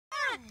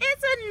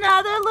It's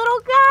another little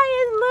guy,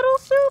 it's little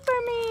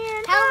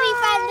Superman. How we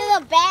find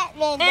little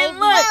Batman? And They look.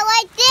 go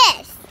like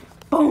this.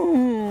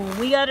 Boom!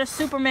 We got a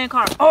Superman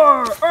car.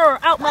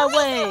 Out my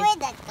way.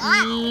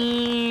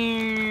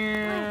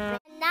 Yeah.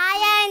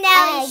 Naiah and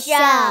Elli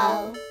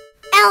show.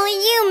 Elli,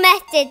 you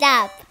messed it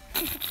up.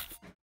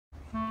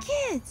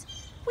 Kids,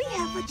 we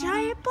have a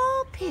giant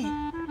ball pit.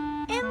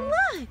 And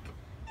look,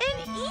 an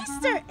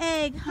Easter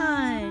egg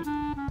hunt.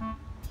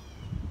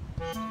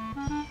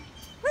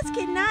 Let's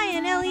get Naiah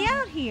and Elli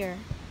out here.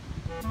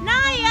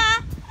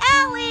 Naiah,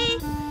 Elli.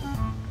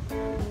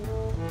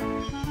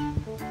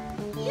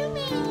 You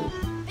mean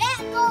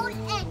Batgirl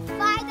and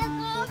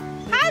Spider-Girl?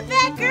 Hi,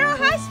 Batgirl.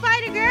 Hi,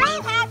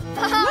 Spider-Girl.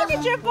 Look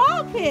at your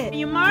ball pit.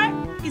 You mark?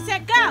 You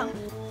set, go.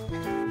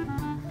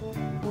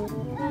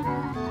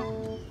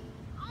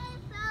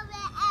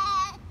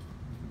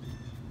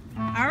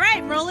 All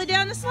right, roll it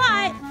down the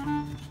slide.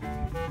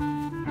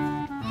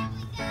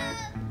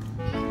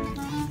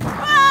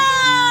 Whoa!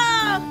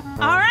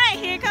 All right,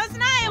 here comes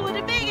Naiah with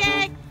a big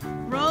egg.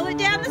 Roll it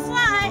down the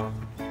slide.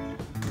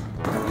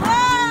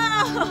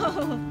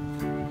 Whoa!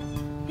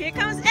 Here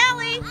comes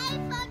Elli.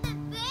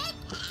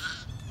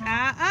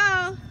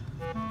 Uh-oh.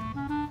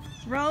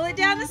 Roll it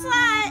down the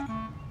slide.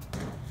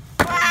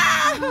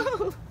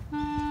 Whoa!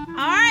 All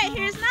right,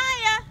 here's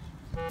Naiah.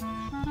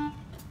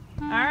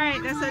 All right,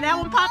 so that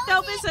one popped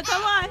open, so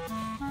come on.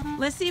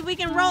 Let's see if we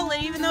can roll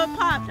it even though it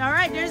popped. All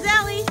right, there's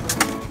Elli.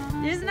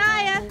 There's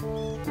Naiah.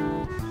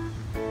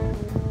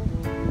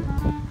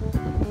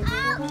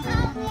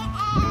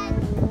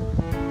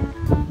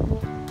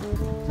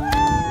 Woo!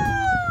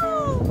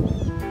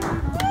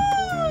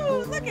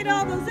 Woo! Look at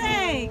all those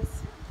eggs.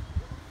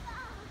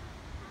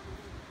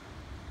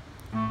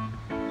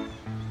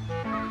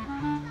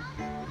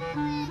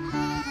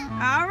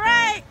 All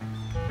right.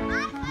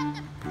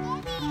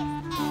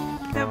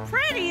 The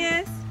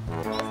prettiest.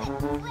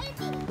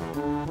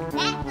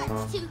 That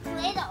looks too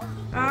little.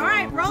 All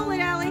right, roll it,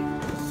 Elli.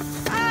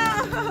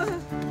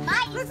 Oh,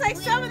 looks like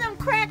some of them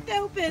cracked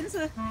open.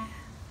 So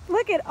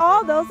look at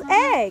all those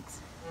eggs.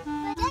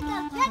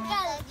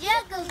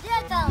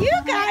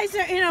 You guys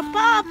are in a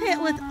ball pit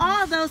with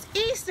all those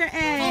Easter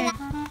eggs.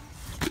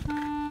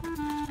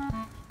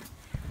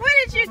 What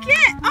did you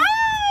get?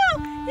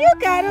 Oh, you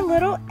got a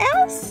little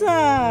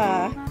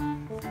Elsa.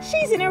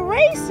 She's an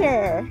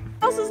eraser.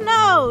 Elsa's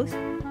nose.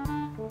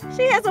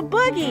 She has a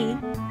boogie.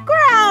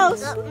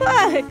 Gross.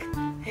 Look.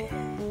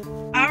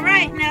 All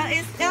right, now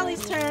it's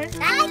Elli's turn.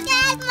 I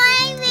got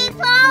My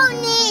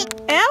Pony.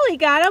 Elli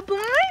got a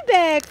blind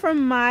bag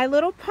from My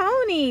Little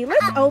Pony.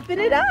 Let's open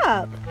it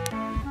up.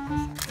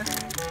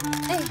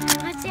 Hey,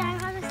 let's see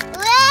how this is.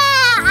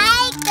 Well,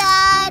 I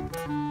got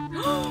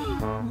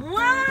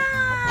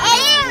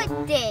Wow!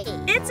 everything.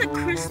 It's a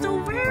crystal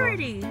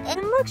rarity.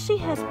 And look, she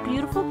has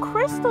beautiful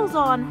crystals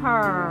on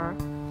her.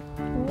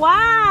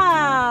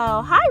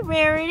 Wow! Hi,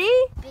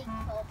 Rarity. Big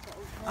purple.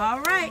 All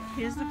right,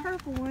 here's the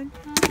purple one.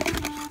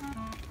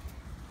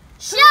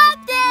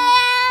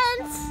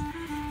 Shopkins!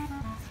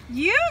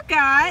 You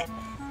got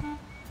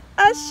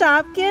a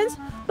Shopkins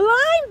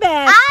blind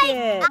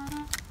basket.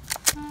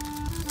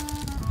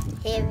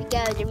 Here we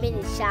go, the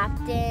mini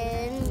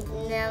Shopkins.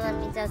 Now let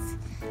me just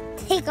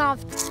take off.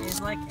 There's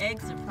like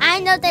eggs. I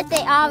know that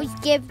they always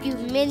give you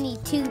mini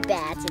 2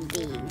 bags of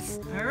these.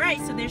 All right,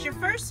 so there's your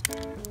first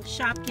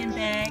Shopkin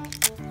bag.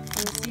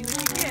 Let's see what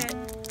you get.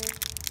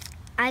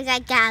 I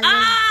got gallons.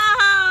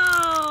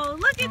 Oh,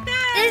 look at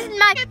that. This is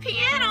my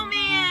piano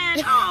man.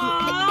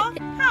 Oh,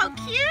 how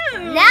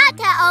cute. Now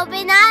to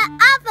open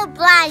up a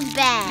blind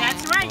bag.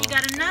 That's right, you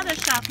got another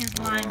Shopkins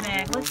blind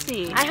bag. Let's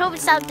see. I hope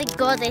it's something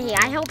good in here.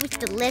 I hope it's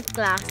the lip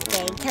gloss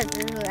thing, because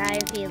I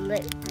feel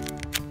lip.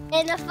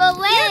 Jennifer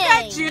Rain. You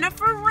got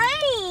Jennifer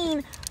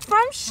Rain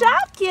from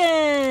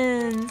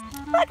Shopkins.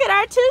 Look at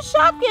our 2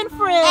 Shopkin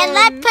friends. And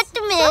let's put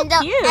them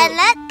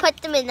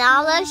cute.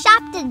 all the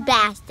Shopkins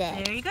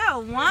basket. There you go.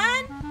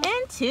 1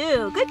 and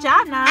 2. Good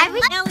job, Naiah.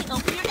 Elli,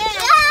 open your egg.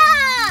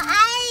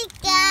 I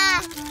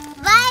got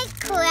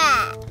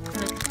Minecraft.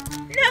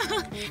 No,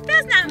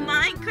 that's not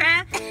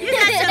Minecraft. You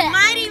got the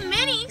Mighty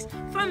Minis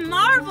from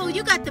Marvel.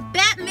 You got the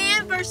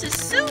Batman versus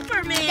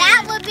Superman.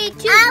 That would be too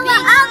big.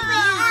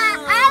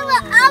 I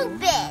will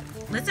open.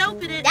 Let's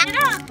open it. Get it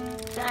up.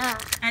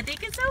 I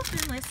think it's open.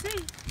 Let's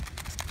see.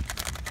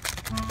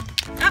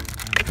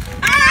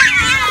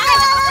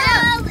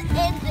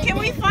 Can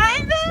we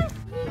find them?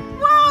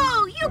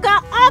 Whoa, you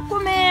got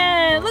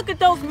Aquaman. Look at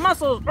those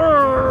muscles.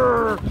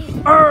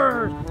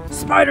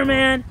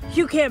 Spider-Man,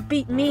 you can't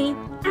beat me.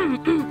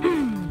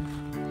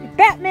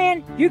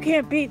 Batman, you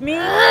can't beat me.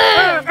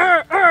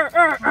 Bad,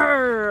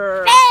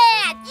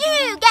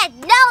 you get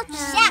no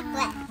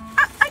chocolate.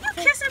 Are you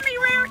kissing me,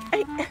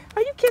 Rarity?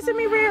 Are you kissing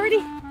me,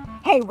 Rarity?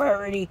 Hey,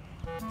 Rarity,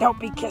 don't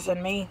be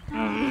kissing me.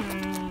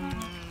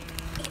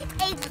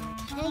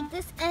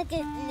 This egg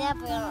is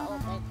never gonna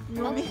open.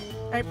 You want me?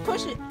 All right,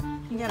 push it.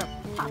 You gotta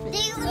pop it. Do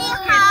you need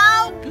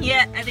help?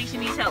 Yeah, I think she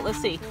needs help. Let's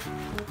see.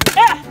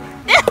 I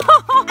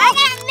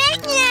got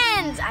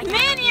minions!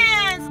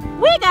 Minions!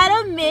 We got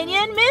a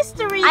minion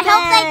mystery bag. I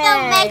hope they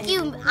don't make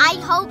you I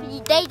hope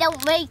they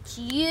don't make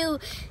you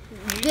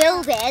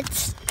build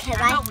it.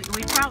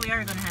 We probably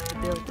are gonna have to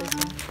build this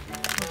one.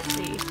 Let's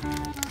see.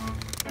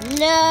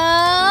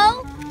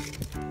 No.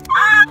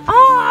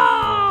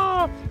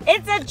 Oh!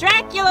 It's a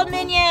Dracula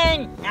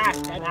minion! I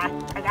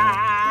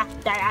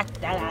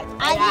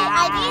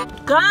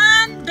did.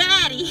 Gone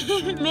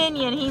Batty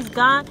minion. He's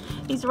gone.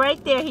 He's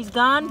right there. He's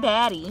gone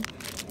Batty.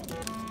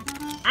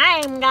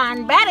 I'm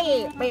gone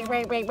Batty. Wait.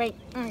 Alright,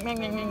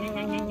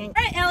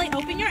 Ellie,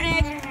 open your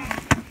egg.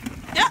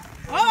 Yep.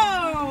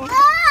 Oh!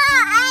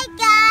 I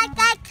got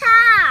the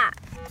car.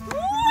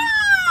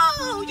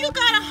 Whoa! You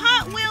got a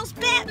Hot Wheels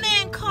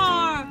Batman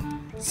car.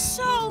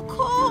 So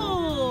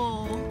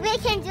cool. We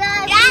can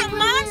drive. It's a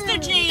Monster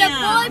Jam. The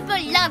boys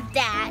will love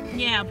that.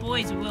 Yeah,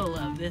 boys will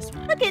love this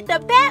one. Look at the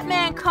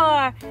Batman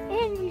car.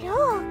 And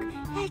look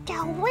at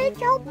the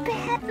widow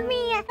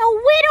Batman. The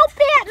widow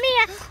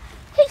Batman.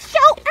 He's so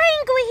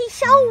angry. He's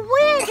so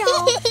widow.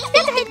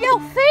 Look at his little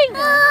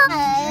finger.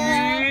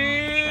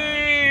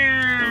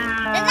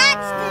 And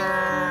that's the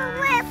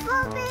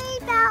wonderful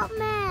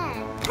Batman.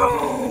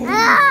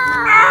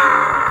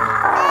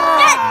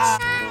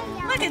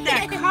 Look at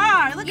that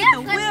car. Look at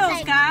the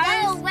wheels,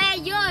 guys. Go where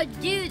your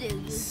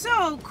doo-doo.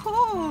 So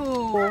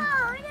cool. No.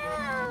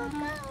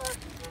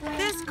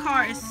 This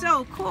car is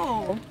so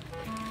cool.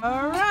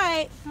 All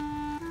right.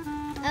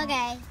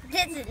 Okay,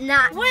 this is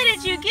not. What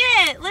did you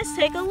get? Let's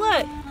take a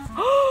look.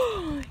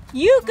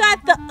 You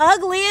got the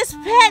ugliest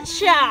pet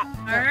shop.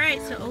 All right,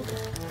 so open.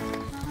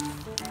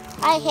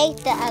 I hate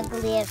the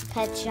ugliest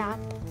pet shop.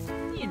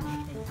 You know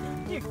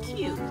them. They're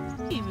cute,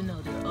 even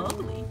though they're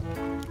ugly.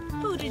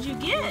 Who did you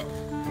get?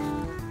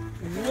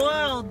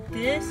 Whoa,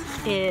 this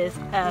is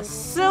a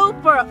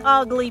super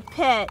ugly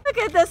pet. Look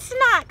at the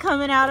snot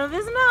coming out of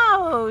his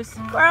nose.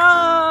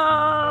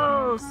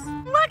 Gross.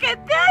 Look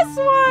at this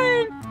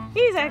one.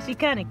 He's actually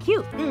kind of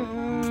cute.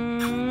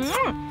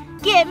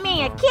 Give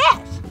me a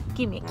kiss.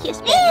 Give me a kiss.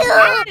 All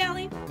right,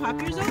 Ellie, pop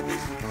yours open.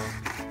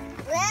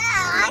 Well,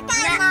 I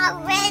got my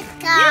red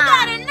car. You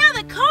got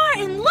another car,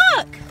 and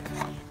look.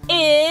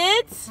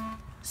 It's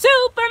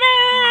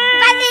Superman.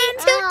 But he's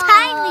too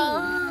tiny.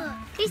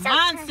 He's so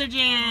Monster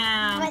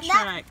Jam But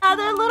truck.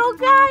 Other little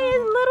guy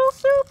is little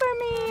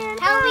Superman.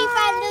 How we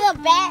find little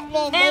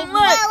Batman? And They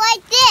look. smell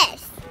like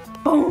this.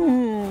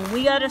 Boom!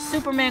 We got a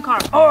Superman car.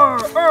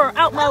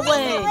 Out my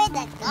way.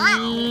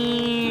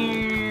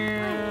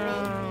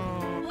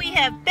 We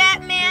have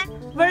Batman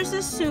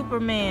versus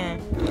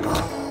Superman.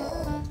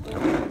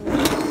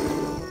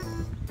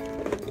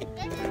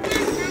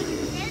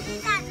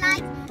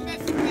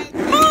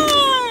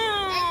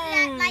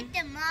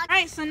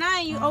 Alright, so now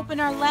you open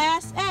our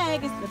last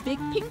egg. It's the big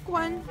pink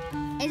one.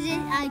 Is it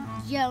a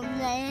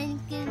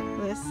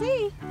Jamaican? Let's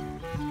see.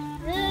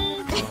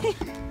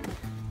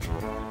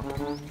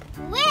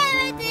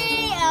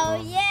 Rarity! Oh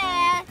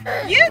yeah!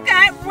 You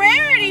got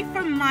Rarity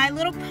from My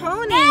Little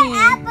Pony.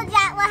 That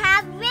Applejack will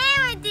have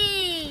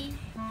Rarity!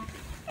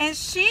 And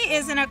she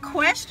is an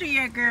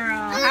Equestria girl.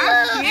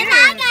 How cute. And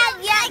I got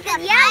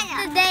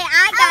yesterday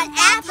I got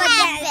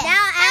Applejack.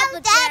 Now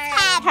Applejack.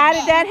 How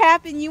did that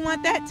happen? You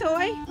want that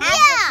toy?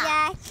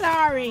 Yeah!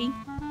 Sorry.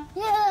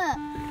 Yeah!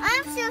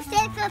 I'm so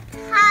sick of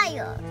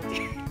tired.